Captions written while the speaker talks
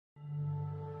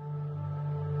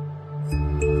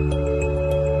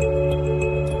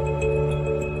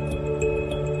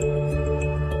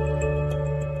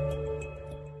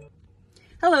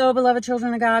Hello, beloved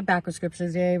children of God. Back with Scripture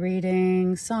today,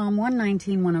 reading Psalm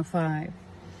 119, 105.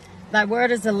 Thy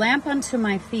word is a lamp unto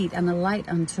my feet and a light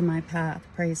unto my path.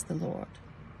 Praise the Lord.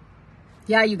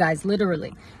 Yeah, you guys,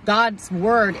 literally. God's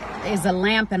word is a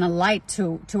lamp and a light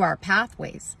to our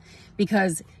pathways,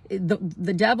 because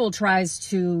the devil tries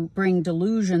to bring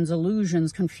delusions,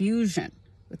 illusions, confusion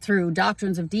through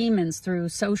doctrines of demons, through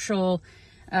social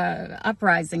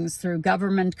uprisings, through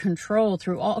government control,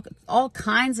 through all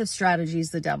kinds of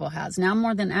strategies the devil has now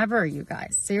more than ever, you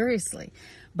guys, seriously.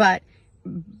 But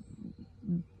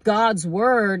God's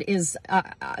word is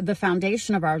the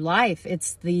foundation of our life.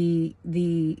 It's the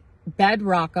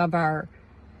bedrock of our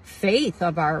faith,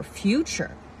 of our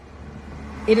future.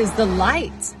 It is the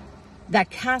light that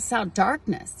casts out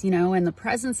darkness, and the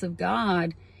presence of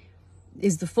God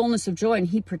is the fullness of joy, and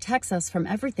he protects us from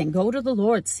everything. Go to the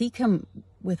Lord, seek him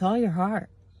with all your heart.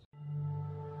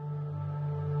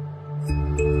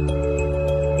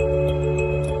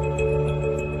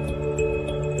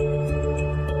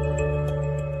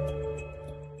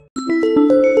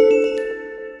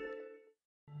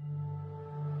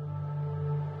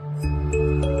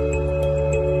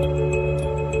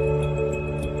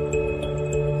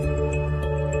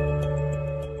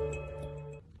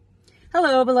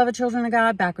 Hello, beloved children of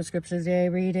God. Back with Scripture today,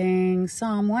 reading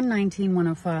Psalm 119,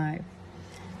 105.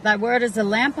 Thy word is a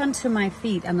lamp unto my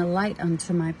feet and a light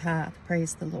unto my path.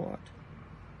 Praise the Lord.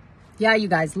 Yeah, you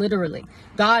guys, literally.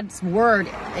 God's word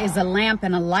is a lamp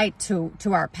and a light to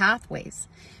our pathways,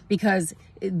 because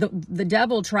the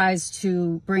devil tries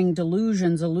to bring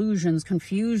delusions, illusions,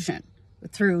 confusion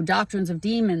through doctrines of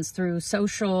demons, through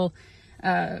social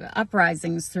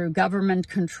uprisings, through government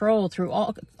control, through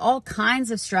all kinds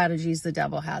of strategies the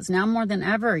devil has now more than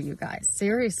ever, you guys,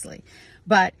 seriously.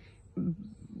 But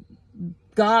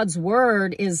God's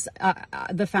word is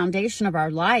the foundation of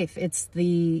our life. It's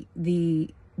the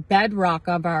bedrock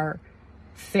of our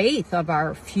faith, of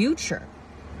our future.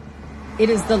 It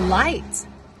is the light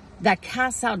that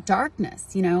casts out darkness,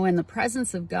 and the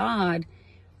presence of God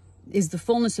is the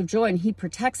fullness of joy, and he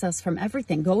protects us from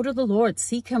everything. Go to the Lord,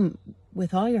 seek him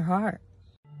with all your heart.